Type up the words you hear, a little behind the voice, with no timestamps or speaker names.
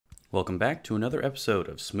Welcome back to another episode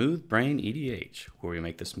of SmoothBrainEDH, where we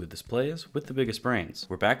make the smoothest plays with the biggest brains.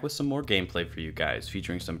 We're back with some more gameplay for you guys,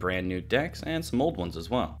 featuring some brand new decks and some old ones as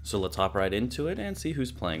well. So let's hop right into it and see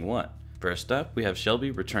who's playing what. First up, we have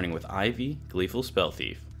Shelby returning with Ivy, Gleeful Spell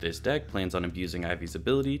Thief. This deck plans on abusing Ivy's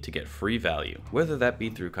ability to get free value, whether that be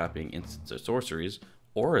through copying instants or sorceries,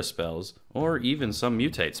 aura spells, or even some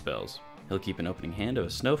mutate spells. He'll keep an opening hand of a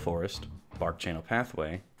Snow Forest, Bark Channel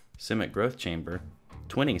Pathway, Simic Growth Chamber,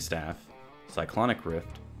 Twinning Staff, Cyclonic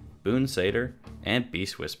Rift, Boon Satyr, and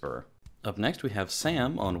Beast Whisperer. Up next we have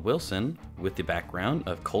Sam on Wilson with the background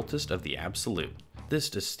of Cultist of the Absolute.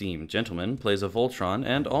 This esteemed gentleman plays a Voltron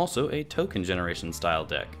and also a token generation style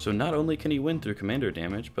deck, so not only can he win through commander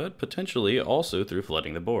damage, but potentially also through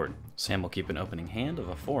flooding the board. Sam will keep an opening hand of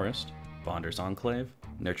a Forest, Bonder's Enclave,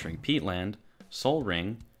 Nurturing Peatland, Soul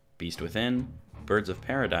Ring, Beast Within, Birds of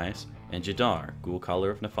Paradise, and Jadar,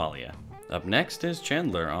 Ghoulcaller of Nephalia. Up next is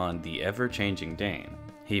Chandler on the ever-changing Dane.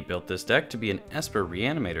 He built this deck to be an Esper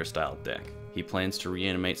Reanimator style deck. He plans to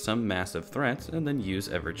reanimate some massive threats and then use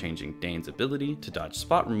ever-changing Dane's ability to dodge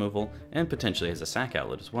spot removal and potentially as a sack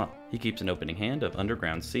outlet as well. He keeps an opening hand of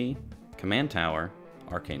Underground Sea, Command Tower,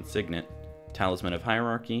 Arcane Signet, Talisman of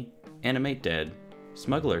Hierarchy, Animate Dead,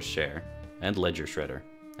 Smuggler's Share, and Ledger Shredder.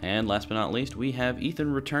 And last but not least, we have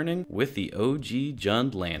Ethan returning with the OG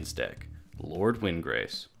Jund Lands deck, Lord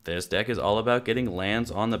Windgrace. This deck is all about getting lands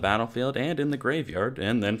on the battlefield and in the graveyard,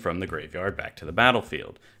 and then from the graveyard back to the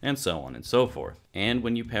battlefield, and so on and so forth. And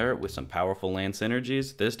when you pair it with some powerful land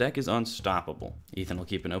synergies, this deck is unstoppable. Ethan will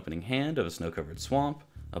keep an opening hand of a Snow-Covered Swamp,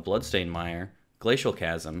 a Bloodstained Mire, Glacial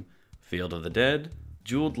Chasm, Field of the Dead,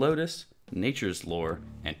 Jeweled Lotus, Nature's Lore,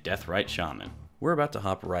 and Deathrite Shaman. We're about to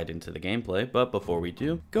hop right into the gameplay, but before we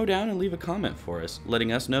do, go down and leave a comment for us,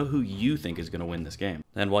 letting us know who you think is going to win this game.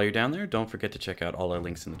 And while you're down there, don't forget to check out all our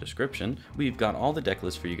links in the description. We've got all the deck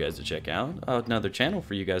lists for you guys to check out, another channel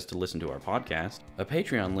for you guys to listen to our podcast, a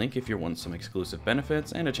Patreon link if you want some exclusive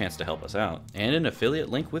benefits and a chance to help us out, and an affiliate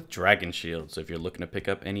link with Dragon Shield, so if you're looking to pick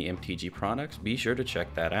up any MTG products, be sure to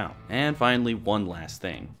check that out. And finally, one last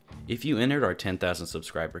thing. If you entered our 10,000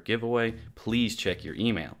 subscriber giveaway, please check your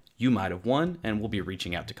email. You might have won, and we'll be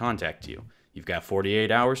reaching out to contact you. You've got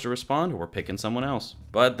 48 hours to respond, or we're picking someone else.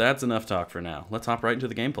 But that's enough talk for now. Let's hop right into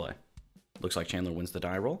the gameplay. Looks like Chandler wins the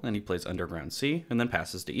die roll, and he plays Underground Sea, and then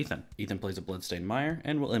passes to Ethan. Ethan plays a Bloodstained Mire,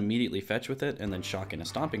 and will immediately fetch with it, and then shock in a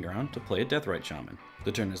Stomping Ground to play a Deathrite Shaman.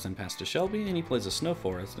 The turn is then passed to Shelby, and he plays a Snow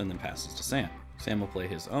Forest, and then passes to Sam. Sam will play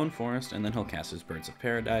his own forest, and then he'll cast his Birds of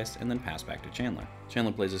Paradise, and then pass back to Chandler.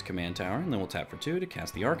 Chandler plays his Command Tower, and then will tap for 2 to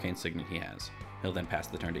cast the Arcane Signet he has. He'll then pass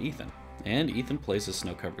the turn to Ethan. And Ethan plays his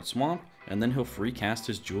Snow-Covered Swamp, and then he'll free cast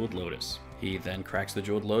his Jeweled Lotus. He then cracks the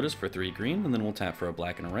Jeweled Lotus for 3 green, and then will tap for a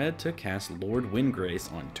black and a red to cast Lord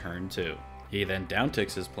Windgrace on turn 2. He then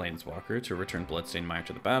downticks his Planeswalker to return Bloodstained Mire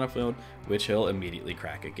to the battlefield, which he'll immediately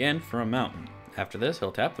crack again for a mountain. After this,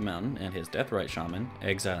 he'll tap the mountain and his Deathrite Shaman,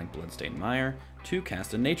 exiling Bloodstained Mire, to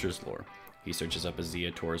cast a Nature's Lore. He searches up a Zia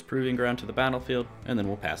Tor's Proving Ground to the battlefield, and then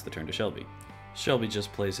will pass the turn to Shelby. Shelby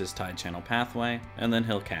just plays his Tide Channel Pathway, and then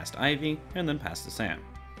he'll cast Ivy, and then pass to Sam.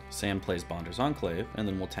 Sam plays Bonder's Enclave, and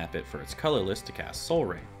then will tap it for its colorless to cast Soul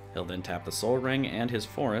Ring. He'll then tap the Soul Ring and his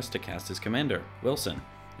Forest to cast his Commander, Wilson.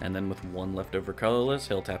 And then with one leftover colorless,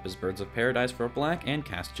 he'll tap his Birds of Paradise for a black and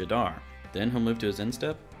cast Jadar. Then he'll move to his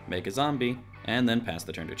instep, make a zombie, and then pass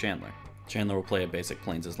the turn to Chandler. Chandler will play a basic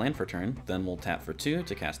Plains as land for turn, then will tap for 2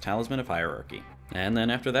 to cast Talisman of Hierarchy. And then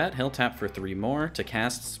after that, he'll tap for 3 more to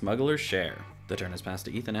cast Smuggler's Share. The turn is passed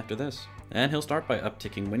to Ethan after this. And he'll start by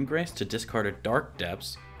upticking Windgrace to discard a Dark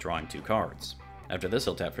Depths, drawing 2 cards. After this,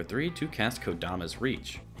 he'll tap for 3 to cast Kodama's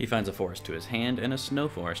Reach. He finds a forest to his hand and a Snow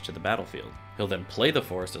Forest to the battlefield. He'll then play the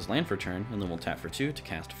forest as land for turn, and then will tap for 2 to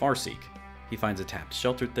cast Farseek. He finds a tapped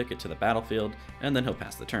Sheltered Thicket to the battlefield, and then he'll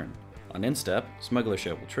pass the turn. On instep, Smuggler's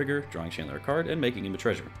Share will trigger, drawing Chandler a card and making him a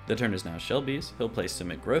treasure. The turn is now Shelby's. He'll play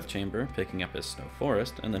Simic Growth Chamber, picking up his Snow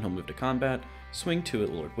Forest, and then he'll move to combat, swing 2 at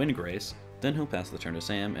Lord Windgrace, then he'll pass the turn to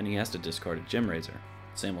Sam, and he has to discard a Gem Razor.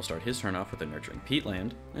 Sam will start his turn off with a Nurturing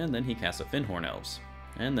Peatland, and then he casts a Finhorn Elves.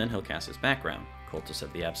 And then he'll cast his background, Cultist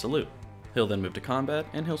of the Absolute. He'll then move to combat,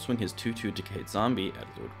 and he'll swing his 2/2 Decayed Zombie at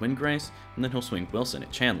Lord Windgrace, and then he'll swing Wilson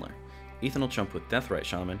at Chandler. Ethan will jump with Deathrite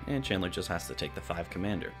Shaman, and Chandler just has to take the 5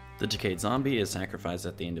 commander. The Decayed Zombie is sacrificed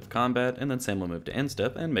at the end of combat, and then Sam will move to end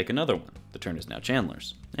step and make another one. The turn is now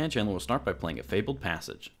Chandler's. And Chandler will start by playing a Fabled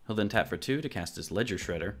Passage. He'll then tap for 2 to cast his Ledger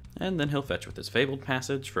Shredder, and then he'll fetch with his Fabled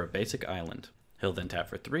Passage for a basic island. He'll then tap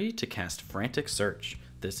for 3 to cast Frantic Search.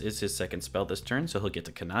 This is his second spell this turn, so he'll get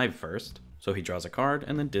to Connive first. so he draws a card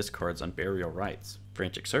and then discards Unburial Rites.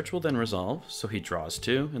 Frantic Search will then resolve, so he draws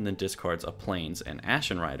 2 and then discards a Plains and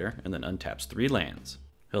Ashen Rider and then untaps 3 lands.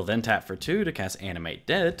 He'll then tap for 2 to cast Animate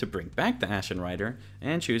Dead to bring back the Ashen Rider,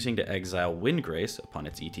 and choosing to exile Windgrace upon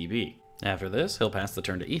its ETB. After this, he'll pass the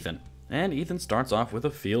turn to Ethan. And Ethan starts off with a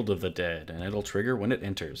Field of the Dead, and it'll trigger when it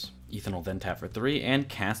enters. Ethan will then tap for 3 and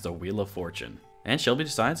cast a Wheel of Fortune. And Shelby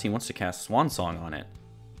decides he wants to cast Swan Song on it,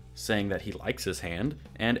 saying that he likes his hand,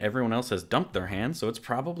 and everyone else has dumped their hand, so it's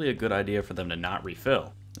probably a good idea for them to not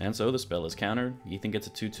refill. And so the spell is countered, Ethan gets a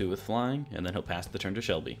 2-2 with flying, and then he'll pass the turn to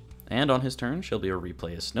Shelby. And on his turn, Shelby will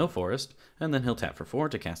replay his Snow Forest, and then he'll tap for 4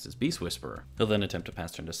 to cast his Beast Whisperer. He'll then attempt to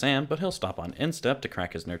pass turn to Sam, but he'll stop on end step to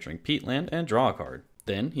crack his Nurturing Peatland and draw a card.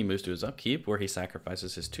 Then he moves to his upkeep, where he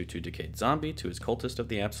sacrifices his 2-2 Decayed Zombie to his Cultist of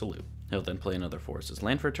the Absolute. He'll then play another Forest as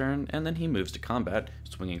land for turn, and then he moves to combat,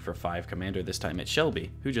 swinging for 5 commander, this time at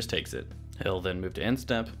Shelby, who just takes it. He'll then move to end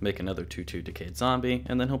step, make another 2-2 Decayed Zombie,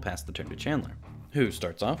 and then he'll pass the turn to Chandler, who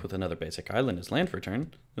starts off with another basic island as land for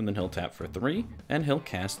turn, and then he'll tap for 3, and he'll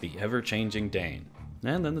cast the ever-changing Dane.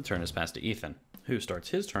 And then the turn is passed to Ethan, who starts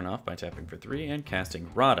his turn off by tapping for 3 and casting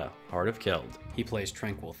Rada, Heart of Keld. He plays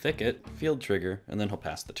Tranquil Thicket, Field Trigger, and then he'll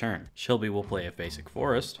pass the turn. Shelby will play a basic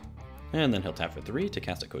Forest, and then he'll tap for 3 to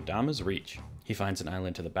cast a Kodama's Reach. He finds an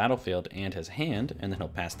island to the battlefield and his hand, and then he'll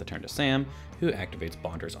pass the turn to Sam, who activates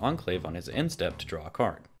Bonder's Enclave on his end step to draw a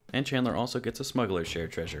card. And Chandler also gets a Smuggler's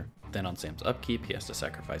Shared Treasure. Then on Sam's upkeep, he has to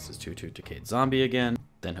sacrifice his 2-2 Decayed Zombie again.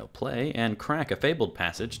 Then he'll play and crack a Fabled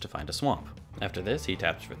Passage to find a swamp. After this, he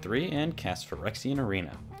taps for 3 and casts Phyrexian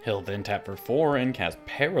Arena. He'll then tap for 4 and cast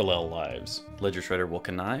Parallel Lives. Ledger Shredder will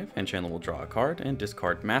connive, and Chandler will draw a card and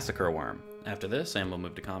discard Massacre Worm. After this, Sam will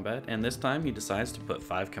move to combat, and this time he decides to put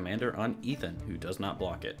 5 commander on Ethan, who does not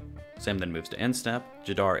block it. Sam then moves to end step,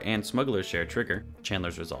 Jadar and Smuggler's Share trigger.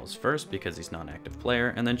 Chandler's resolves first because he's not an active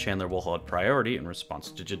player, and then Chandler will hold priority in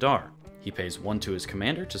response to Jadar. He pays 1 to his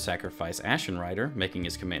commander to sacrifice Ashen Rider, making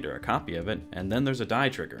his commander a copy of it, and then there's a die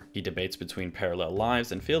trigger. He debates between Parallel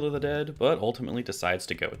Lives and Field of the Dead, but ultimately decides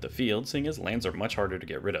to go with the field, seeing his lands are much harder to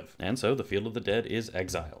get rid of, and so the Field of the Dead is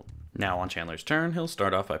exiled. Now on Chandler's turn, he'll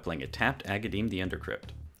start off by playing a tapped Agadim the Undercrypt.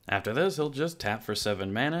 After this, he'll just tap for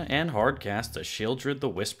 7 mana and hardcast a Sheldred the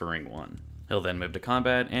Whispering One. He'll then move to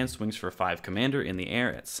combat and swings for 5 commander in the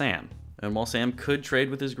air at Sam. And while Sam could trade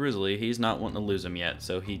with his Grizzly, he's not wanting to lose him yet,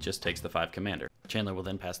 so he just takes the 5 commander. Chandler will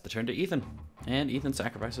then pass the turn to Ethan, and Ethan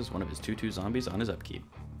sacrifices one of his 2/2 zombies on his upkeep.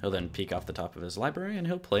 He'll then peek off the top of his library and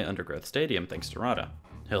he'll play Undergrowth Stadium thanks to Rada.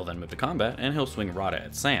 He'll then move to combat and he'll swing Rada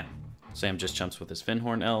at Sam. Sam just chumps with his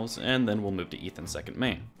Finhorn Elves, and then we'll move to Ethan's second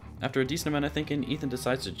main. After a decent amount of thinking, Ethan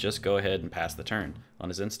decides to just go ahead and pass the turn. On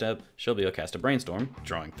his end step, Shelby will cast a Brainstorm,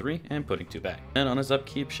 drawing 3 and putting 2 back. And on his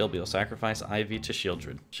upkeep, Shelby will sacrifice Ivy to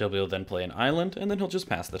Sheldred. Shelby will then play an island, and then he'll just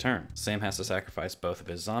pass the turn. Sam has to sacrifice both of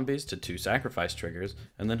his zombies to 2 sacrifice triggers,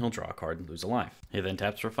 and then he'll draw a card and lose a life. He then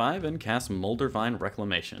taps for 5 and casts Moldervine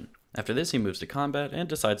Reclamation. After this, he moves to combat and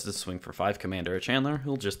decides to swing for 5 commander at Chandler,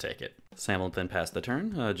 who'll just take it. Sam will then pass the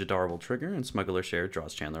turn, Jadar will trigger, and Smuggler Share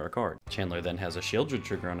draws Chandler a card. Chandler then has a Sheldred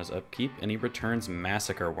trigger on his upkeep, and he returns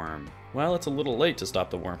Massacre Worm. While it's a little late to stop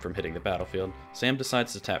the worm from hitting the battlefield, Sam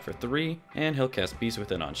decides to tap for 3, and he'll cast Beast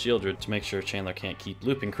Within on Sheldred to make sure Chandler can't keep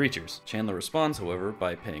looping creatures. Chandler responds, however,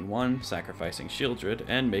 by paying 1, sacrificing Sheldred,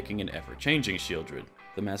 and making an ever-changing Sheldred.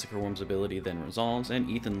 The Massacre Worm's ability then resolves, and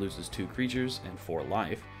Ethan loses 2 creatures and 4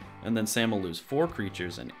 life. And then Sam will lose 4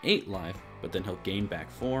 creatures and 8 life, but then he'll gain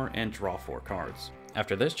back 4 and draw 4 cards.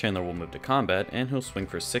 After this, Chandler will move to combat, and he'll swing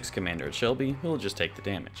for 6 commander at Shelby, who'll just take the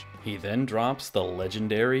damage. He then drops the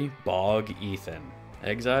legendary Bog Ethan,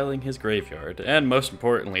 exiling his graveyard, and most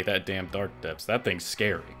importantly that damn Dark Depths, that thing's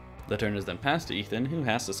scary. The turn is then passed to Ethan, who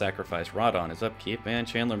has to sacrifice Rada on his upkeep, and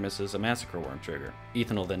Chandler misses a Massacre Worm trigger.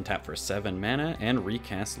 Ethan will then tap for 7 mana and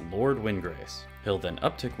recast Lord Windgrace. He'll then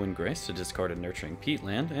uptick Windgrace to discard a Nurturing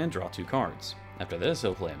Peatland and draw 2 cards. After this,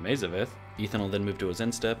 he'll play a Mazavith. Ethan will then move to his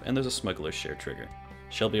end step, and there's a Smuggler's Share trigger.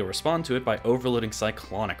 Shelby will respond to it by overloading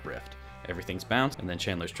Cyclonic Rift. Everything's bounced, and then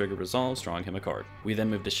Chandler's trigger resolves, drawing him a card. We then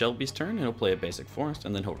move to Shelby's turn, and he'll play a basic Forest,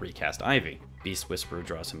 and then he'll recast Ivy. Beast Whisperer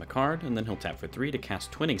draws him a card, and then he'll tap for 3 to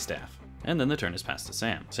cast Twinning Staff. And then the turn is passed to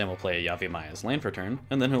Sam. Sam will play a Yavimaya's land for turn,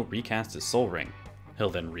 and then he'll recast his Soul Ring. He'll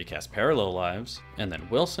then recast Parallel Lives, and then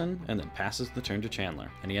Wilson, and then passes the turn to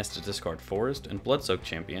Chandler, and he has to discard Forest and Bloodsoaked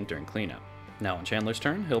Champion during cleanup. Now on Chandler's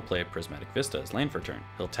turn, he'll play a Prismatic Vista as land for turn.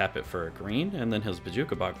 He'll tap it for a green, and then his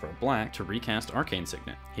Bajukabog for a black to recast Arcane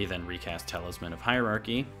Signet. He then recasts Talisman of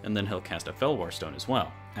Hierarchy, and then he'll cast a Felwar Stone as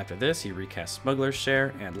well. After this, he recasts Smuggler's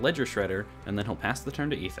Share and Ledger Shredder, and then he'll pass the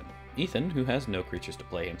turn to Ethan. Ethan, who has no creatures to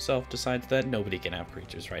play himself, decides that nobody can have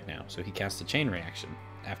creatures right now, so he casts a Chain Reaction.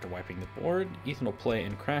 After wiping the board, Ethan will play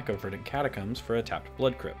and crack a Verdant Catacombs for a tapped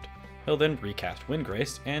Blood Crypt. He'll then recast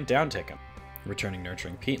Windgrace and downtick him, returning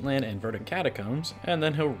Nurturing Peatland and Verdant Catacombs, and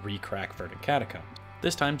then he'll re-crack Verdant Catacombs,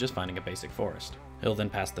 this time just finding a basic forest. He'll then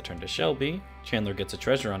pass the turn to Shelby, Chandler gets a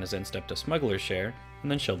treasure on his end step to Smuggler's Share, and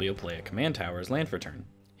then Shelby will play a Command Tower as land for turn.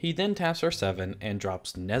 He then taps for 7 and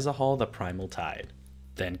drops Nezahal the Primal Tide,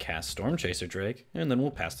 then casts Stormchaser Drake, and then we'll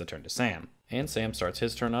pass the turn to Sam. And Sam starts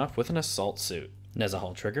his turn off with an Assault Suit.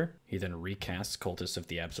 Nezahal trigger, he then recasts Cultist of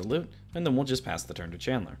the Absolute, and then we'll just pass the turn to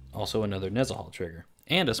Chandler. Also another Nezahal trigger,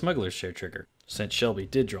 and a Smuggler's Share trigger, since Shelby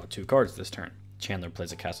did draw 2 cards this turn. Chandler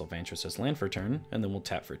plays a Castle Vantress as land for turn, and then we'll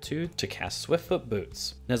tap for 2 to cast Swiftfoot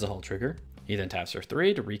Boots. Nezahal trigger, he then taps for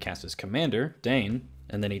 3 to recast his commander, Dane,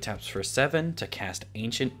 and then he taps for 7 to cast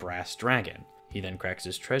Ancient Brass Dragon. He then cracks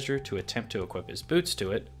his treasure to attempt to equip his boots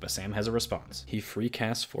to it, but Sam has a response. He free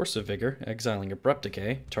casts Force of Vigor, exiling Abrupt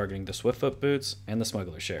Decay, targeting the Swiftfoot Boots and the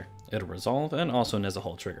Smuggler's Share. It'll resolve and also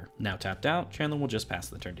Nezahal trigger. Now tapped out, Chandler will just pass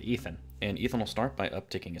the turn to Ethan. And Ethan will start by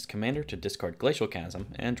upticking his commander to discard Glacial Chasm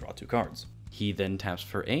and draw 2 cards. He then taps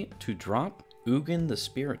for 8 to drop Ugin the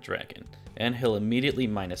Spirit Dragon, and he'll immediately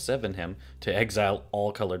 -7 him to exile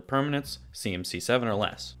all colored permanents, CMC 7 or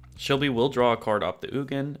less. Shelby will draw a card off the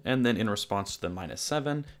Ugin, and then in response to the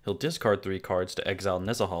 -7, he'll discard 3 cards to exile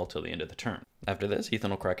Nezahal till the end of the turn. After this,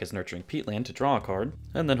 Ethan will crack his Nurturing Peatland to draw a card,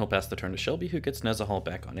 and then he'll pass the turn to Shelby, who gets Nezahal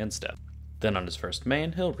back on end step. Then on his first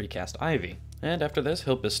main, he'll recast Ivy, and after this,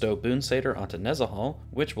 he'll bestow Boon Satyr onto Nezahal,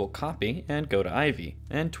 which will copy and go to Ivy,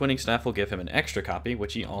 and Twinning Staff will give him an extra copy,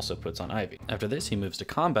 which he also puts on Ivy. After this, he moves to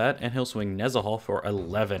combat, and he'll swing Nezahal for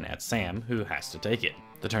 11 at Sam, who has to take it.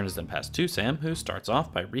 The turn is then passed to Sam, who starts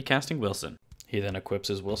off by recasting Wilson. He then equips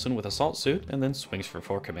his Wilson with Assault Suit, and then swings for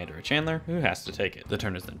 4 Commander at Chandler, who has to take it. The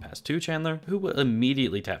turn is then passed to Chandler, who will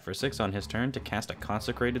immediately tap for 6 on his turn to cast a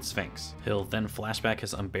Consecrated Sphinx. He'll then flashback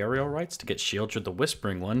his Unburial Rites to get Shieldred the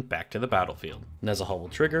Whispering One back to the battlefield. Nezahal will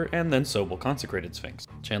trigger, and then so will Consecrated Sphinx.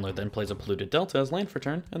 Chandler then plays a Polluted Delta as land for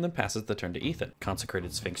turn, and then passes the turn to Ethan.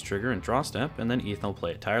 Consecrated Sphinx trigger and draw step, and then Ethan will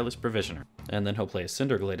play a Tireless Provisioner. And then he'll play a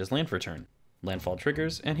Cinderglade as land for turn. Landfall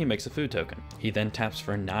triggers, and he makes a food token. He then taps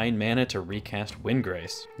for 9 mana to recast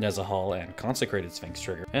Windgrace, Nezahal, and Consecrated Sphinx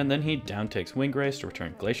trigger, and then he downtakes Windgrace to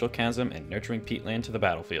return Glacial Chasm and Nurturing Peatland to the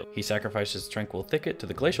battlefield. He sacrifices Tranquil Thicket to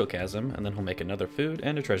the Glacial Chasm, and then he'll make another food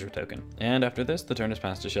and a treasure token. And after this, the turn is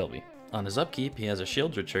passed to Shelby. On his upkeep, he has a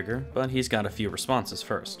Shieldred trigger, but he's got a few responses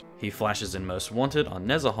first. He flashes in Most Wanted on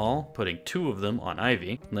Nezahal, putting 2 of them on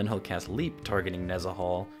Ivy, and then he'll cast Leap targeting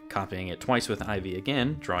Nezahal, copying it twice with Ivy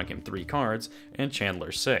again, drawing him 3 cards, and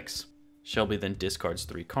Chandler 6. Shelby then discards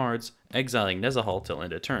 3 cards, exiling Nezahal till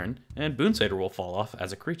end of turn, and Boon Satyr will fall off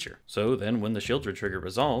as a creature. So then when the Shieldred trigger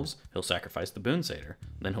resolves, he'll sacrifice the Boon Satyr,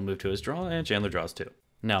 then he'll move to his draw, and Chandler draws 2.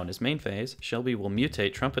 Now in his main phase, Shelby will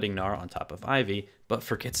mutate Trumpeting Gnar on top of Ivy, but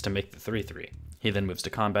forgets to make the 3/3. He then moves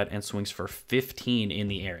to combat and swings for 15 in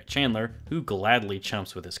the air at Chandler, who gladly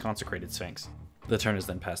chumps with his Consecrated Sphinx. The turn is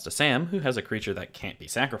then passed to Sam, who has a creature that can't be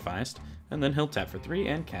sacrificed, and then he'll tap for 3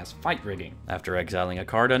 and cast Fight Rigging. After exiling a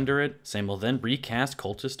card under it, Sam will then recast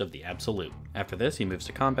Cultist of the Absolute. After this, he moves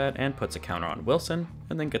to combat and puts a counter on Wilson,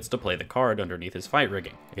 and then gets to play the card underneath his Fight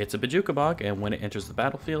Rigging. It's a Bajukabog, and when it enters the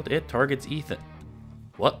battlefield, it targets Ethan.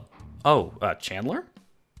 What? Oh, Chandler?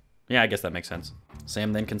 Yeah, I guess that makes sense.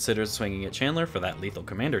 Sam then considers swinging at Chandler for that lethal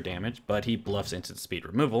commander damage, but he bluffs instant speed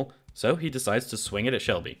removal, so he decides to swing it at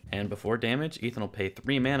Shelby. And before damage, Ethan will pay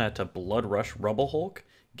 3 mana to Blood Rush Rubble Hulk,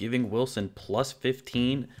 giving Wilson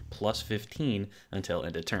 +15/+15 until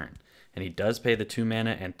end of turn. And he does pay the 2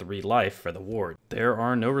 mana and 3 life for the ward. There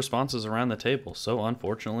are no responses around the table, so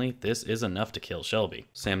unfortunately, this is enough to kill Shelby.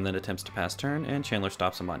 Sam then attempts to pass turn, and Chandler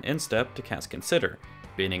stops him on end step to cast Consider,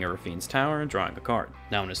 beating a Rafine's Tower and drawing a card.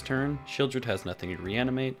 Now on his turn, Shieldred has nothing to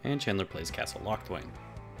reanimate, and Chandler plays Castle Lockthwain.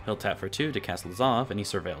 He'll tap for 2 to cast Lazav, and he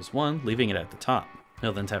surveils 1, leaving it at the top.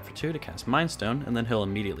 He'll then tap for 2 to cast Mind Stone, and then he'll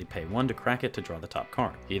immediately pay 1 to crack it to draw the top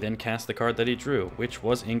card. He then casts the card that he drew, which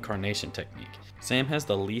was Incarnation Technique. Sam has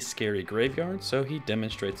the least scary graveyard, so he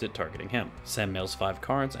demonstrates it targeting him. Sam mills 5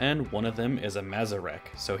 cards, and one of them is a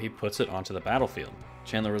Mazarek, so he puts it onto the battlefield.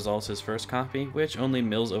 Chandler resolves his first copy, which only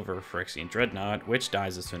mills over a Phyrexian Dreadnought, which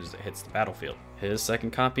dies as soon as it hits the battlefield. His second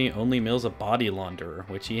copy only mills a Body Launderer,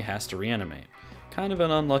 which he has to reanimate. Kind of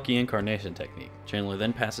an unlucky incarnation technique. Chandler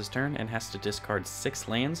then passes turn and has to discard 6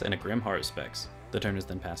 lands and a Grim Haruspex. The turn is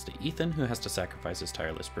then passed to Ethan, who has to sacrifice his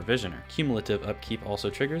Tireless Provisioner. Cumulative upkeep also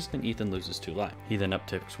triggers, and Ethan loses 2 life. He then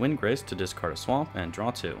upticks Windgrace to discard a swamp and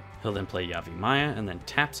draw 2. He'll then play Yavimaya and then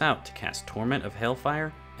taps out to cast Torment of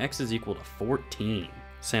Hailfire. X is equal to 14.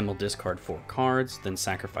 Sam will discard 4 cards, then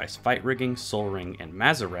sacrifice Fight Rigging, Soul Ring, and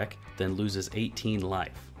Mazarek, then loses 18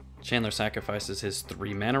 life. Chandler sacrifices his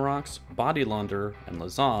 3 mana rocks, Body Launderer, and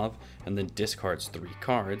Lazav, and then discards 3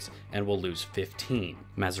 cards, and will lose 15.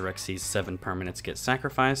 Mazarek sees 7 permanents get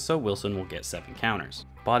sacrificed, so Wilson will get 7 counters.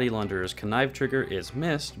 Body Launderer's Connive trigger is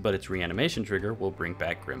missed, but its reanimation trigger will bring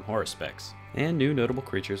back Grim Haruspex. And new notable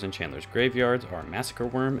creatures in Chandler's graveyards are Massacre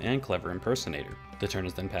Worm and Clever Impersonator. The turn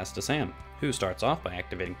is then passed to Sam, who starts off by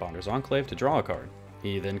activating Bonder's Enclave to draw a card.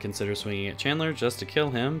 He then considers swinging at Chandler just to kill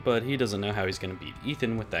him, but he doesn't know how he's going to beat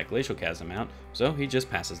Ethan with that Glacial Chasm out, so he just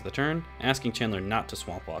passes the turn, asking Chandler not to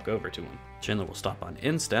swamp walk over to him. Chandler will stop on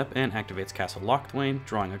end step and activates Castle Locthwain,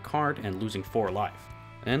 drawing a card and losing 4 life.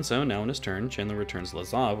 And so now in his turn, Chandler returns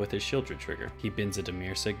Lazav with his Shieldred trigger. He bins a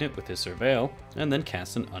Dimir Signet with his Surveil, and then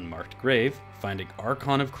casts an Unmarked Grave, finding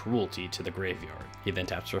Archon of Cruelty to the graveyard. He then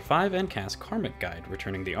taps for 5 and casts Karmic Guide,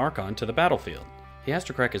 returning the Archon to the battlefield. He has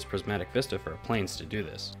to crack his Prismatic Vista for a Plains to do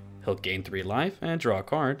this. He'll gain 3 life and draw a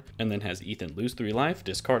card, and then has Ethan lose 3 life,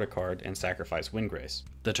 discard a card, and sacrifice Windgrace.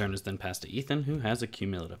 The turn is then passed to Ethan, who has a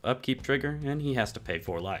cumulative upkeep trigger, and he has to pay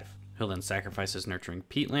 4 life. He'll then sacrifice his Nurturing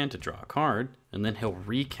Peatland to draw a card, and then he'll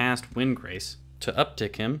recast Windgrace to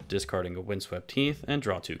uptick him, discarding a Windswept Heath, and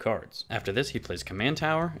draw 2 cards. After this, he plays Command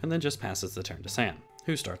Tower, and then just passes the turn to Sam,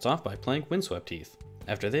 who starts off by playing Windswept Heath.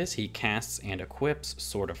 After this, he casts and equips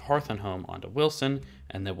Sword of Hearthenhome onto Wilson,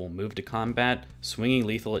 and then will move to combat, swinging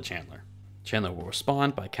lethal at Chandler. Chandler will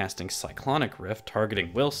respond by casting Cyclonic Rift,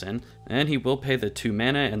 targeting Wilson, and he will pay the 2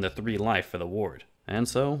 mana and the 3 life for the ward. And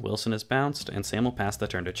so, Wilson is bounced, and Sam will pass the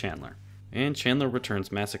turn to Chandler. And Chandler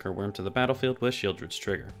returns Massacre Worm to the battlefield with Shieldred's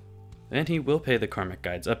trigger. And he will pay the Karmic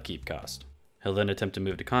Guide's upkeep cost. He'll then attempt to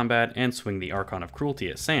move to combat and swing the Archon of Cruelty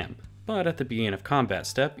at Sam, but at the beginning of combat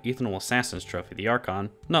step, Ethan will Assassin's Trophy the Archon,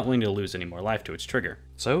 not willing to lose any more life to its trigger.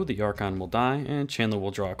 So the Archon will die, and Chandler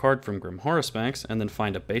will draw a card from Grim Haruspex, and then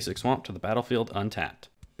find a basic swamp to the battlefield untapped.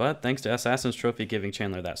 But thanks to Assassin's Trophy giving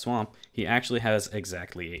Chandler that swamp, he actually has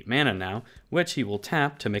exactly 8 mana now, which he will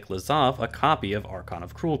tap to make Lazav a copy of Archon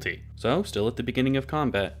of Cruelty. So, still at the beginning of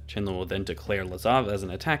combat, Chandler will then declare Lazav as an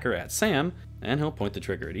attacker at Sam, and he'll point the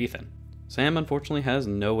trigger at Ethan. Sam unfortunately has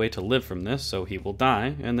no way to live from this, so he will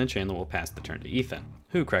die, and then Chandler will pass the turn to Ethan,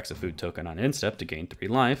 who cracks a food token on end step to gain 3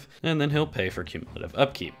 life, and then he'll pay for cumulative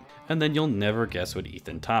upkeep. And then you'll never guess what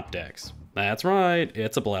Ethan top decks. That's right,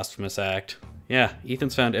 it's a Blasphemous Act. Yeah,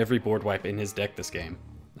 Ethan's found every board wipe in his deck this game.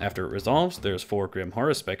 After it resolves, there's 4 Grim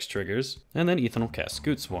Haruspex triggers, and then Ethan will cast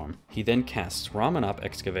Scoot Swarm. He then casts Ramanop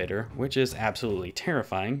Excavator, which is absolutely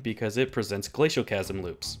terrifying because it presents Glacial Chasm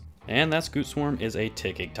loops. And that Scoot Swarm is a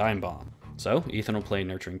ticking time bomb. So, Ethan will play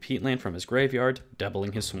Nurturing Peatland from his graveyard,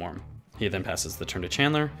 doubling his swarm. He then passes the turn to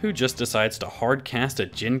Chandler, who just decides to hard cast a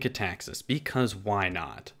Jin Cataxis, because why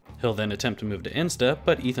not? He'll then attempt to move to end step,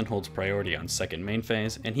 but Ethan holds priority on second main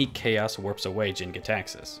phase, and he Chaos Warps away Jin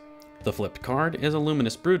Cataxis. The flipped card is a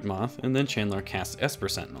Luminous Broodmoth, and then Chandler casts Esper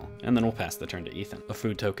Sentinel, and then will pass the turn to Ethan. A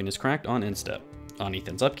food token is cracked on end step. On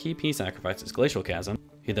Ethan's upkeep, he sacrifices Glacial Chasm.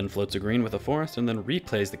 He then floats a green with a forest and then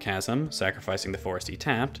replays the chasm, sacrificing the forest he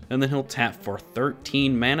tapped, and then he'll tap for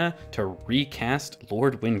 13 mana to recast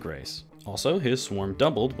Lord Windgrace. Also, his swarm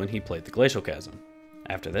doubled when he played the Glacial Chasm.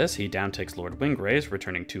 After this, he downtakes Lord Windgrace,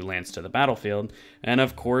 returning 2 lands to the battlefield, and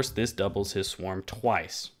of course this doubles his swarm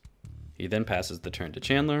twice. He then passes the turn to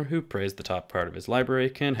Chandler, who prays the top part of his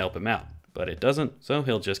library can help him out, but it doesn't, so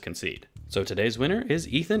he'll just concede. So today's winner is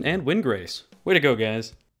Ethan and Windgrace. Way to go,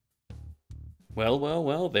 guys!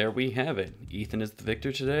 Well, there we have it. Ethan is the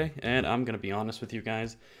victor today, and I'm gonna be honest with you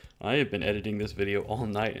guys, I have been editing this video all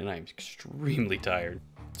night and I'm extremely tired.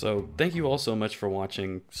 So thank you all so much for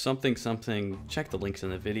watching. Something, check the links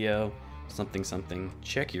in the video. Something,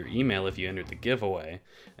 check your email if you entered the giveaway.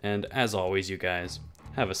 And as always, you guys,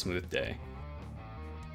 have a smooth day.